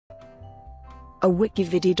a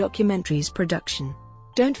WikiVidi Documentaries production.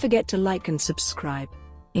 Don't forget to like and subscribe.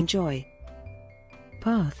 Enjoy.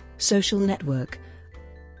 Path, social network.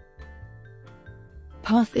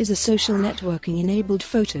 Path is a social networking-enabled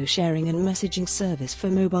photo sharing and messaging service for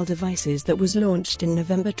mobile devices that was launched in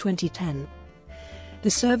November 2010. The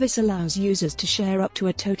service allows users to share up to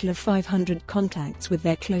a total of 500 contacts with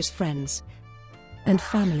their close friends and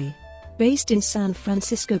family. Based in San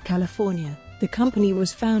Francisco, California, the company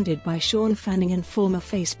was founded by Sean Fanning and former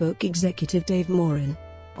Facebook executive Dave Morin.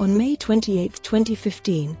 On May 28,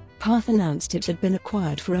 2015, Path announced it had been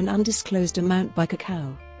acquired for an undisclosed amount by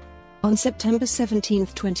Kakao. On September 17,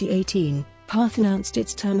 2018, Path announced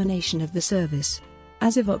its termination of the service.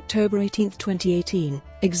 As of October 18, 2018,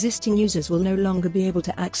 existing users will no longer be able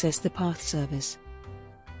to access the Path service.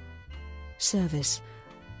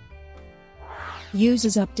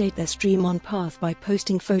 Users update their stream on Path by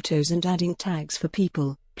posting photos and adding tags for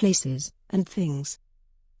people, places, and things.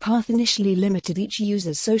 Path initially limited each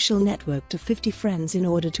user's social network to 50 friends in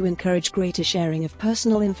order to encourage greater sharing of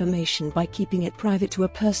personal information by keeping it private to a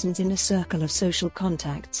person's inner circle of social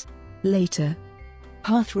contacts. Later,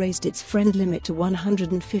 Path raised its friend limit to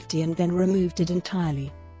 150 and then removed it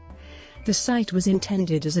entirely. The site was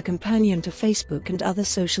intended as a companion to Facebook and other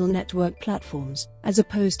social network platforms, as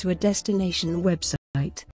opposed to a destination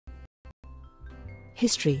website.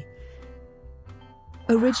 History.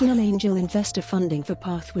 Original angel investor funding for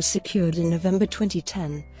Path was secured in November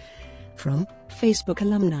 2010 from Facebook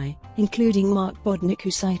alumni, including Mark Bodnick,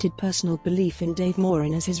 who cited personal belief in Dave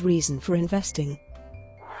Morin as his reason for investing.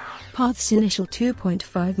 Path's initial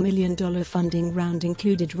 $2.5 million funding round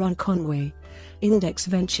included Ron Conway, Index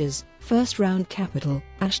Ventures, First Round Capital,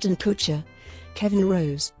 Ashton Kutcher, Kevin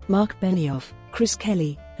Rose, Mark Benioff, Chris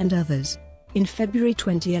Kelly, and others. In February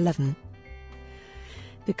 2011,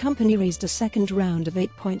 the company raised a second round of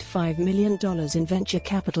 $8.5 million in venture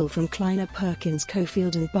capital from Kleiner Perkins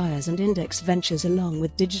Cofield and Byers and Index Ventures along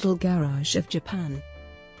with Digital Garage of Japan.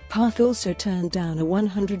 Path also turned down a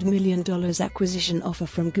 $100 million acquisition offer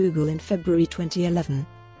from Google in February 2011.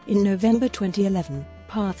 In November 2011,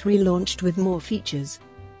 Path relaunched with more features.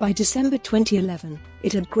 By December 2011,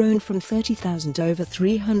 it had grown from 30,000 to over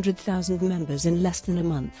 300,000 members in less than a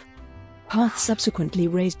month. Path subsequently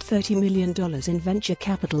raised $30 million in venture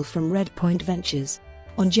capital from Redpoint Ventures.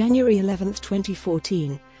 On January 11,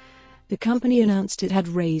 2014, the company announced it had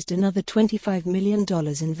raised another $25 million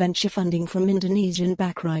in venture funding from Indonesian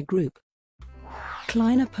Bakrai Group.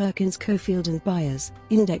 Kleiner Perkins Cofield and Byers,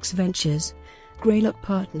 Index Ventures, Greylock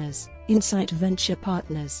Partners, Insight Venture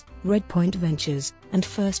Partners, Redpoint Ventures, and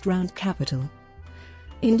First Round Capital.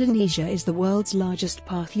 Indonesia is the world's largest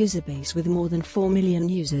Path user base with more than 4 million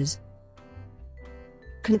users.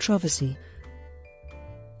 Controversy.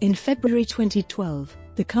 In February 2012,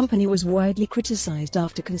 the company was widely criticized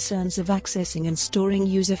after concerns of accessing and storing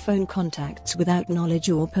user phone contacts without knowledge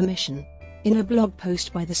or permission. In a blog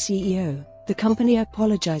post by the CEO, the company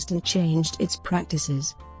apologized and changed its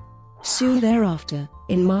practices. Soon thereafter,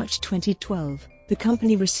 in March 2012, the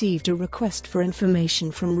company received a request for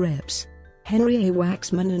information from reps Henry A.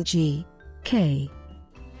 Waxman and G.K.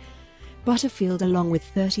 Butterfield along with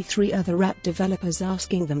 33 other app developers,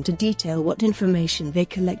 asking them to detail what information they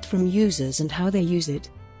collect from users and how they use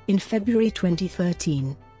it. In February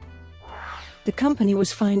 2013, the company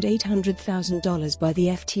was fined $800,000 by the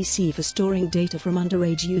FTC for storing data from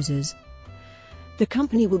underage users. The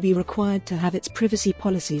company will be required to have its privacy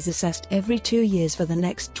policies assessed every 2 years for the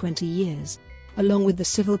next 20 years, along with the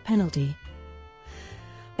civil penalty.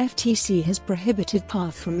 FTC has prohibited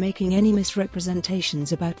Path from making any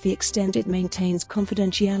misrepresentations about the extent it maintains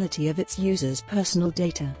confidentiality of its users' personal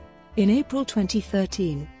data. In April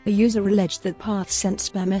 2013, a user alleged that Path sent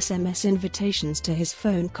spam SMS invitations to his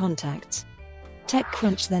phone contacts.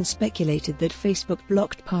 TechCrunch then speculated that Facebook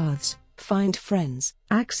blocked Path's Find Friends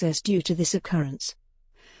access due to this occurrence.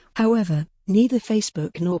 However, neither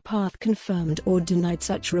Facebook nor Path confirmed or denied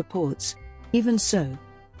such reports. Even so,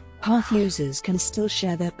 Path users can still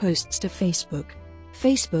share their posts to Facebook.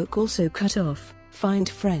 Facebook also cut off Find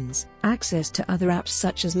Friends access to other apps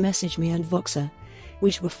such as MessageMe and Voxer,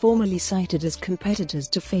 which were formerly cited as competitors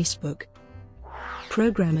to Facebook.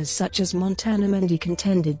 Programmers such as Montana Mendy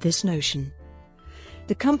contended this notion.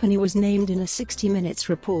 The company was named in a 60 Minutes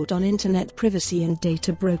report on Internet privacy and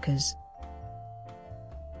data brokers.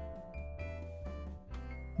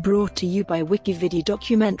 Brought to you by WikiVidi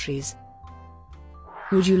Documentaries.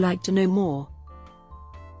 Would you like to know more?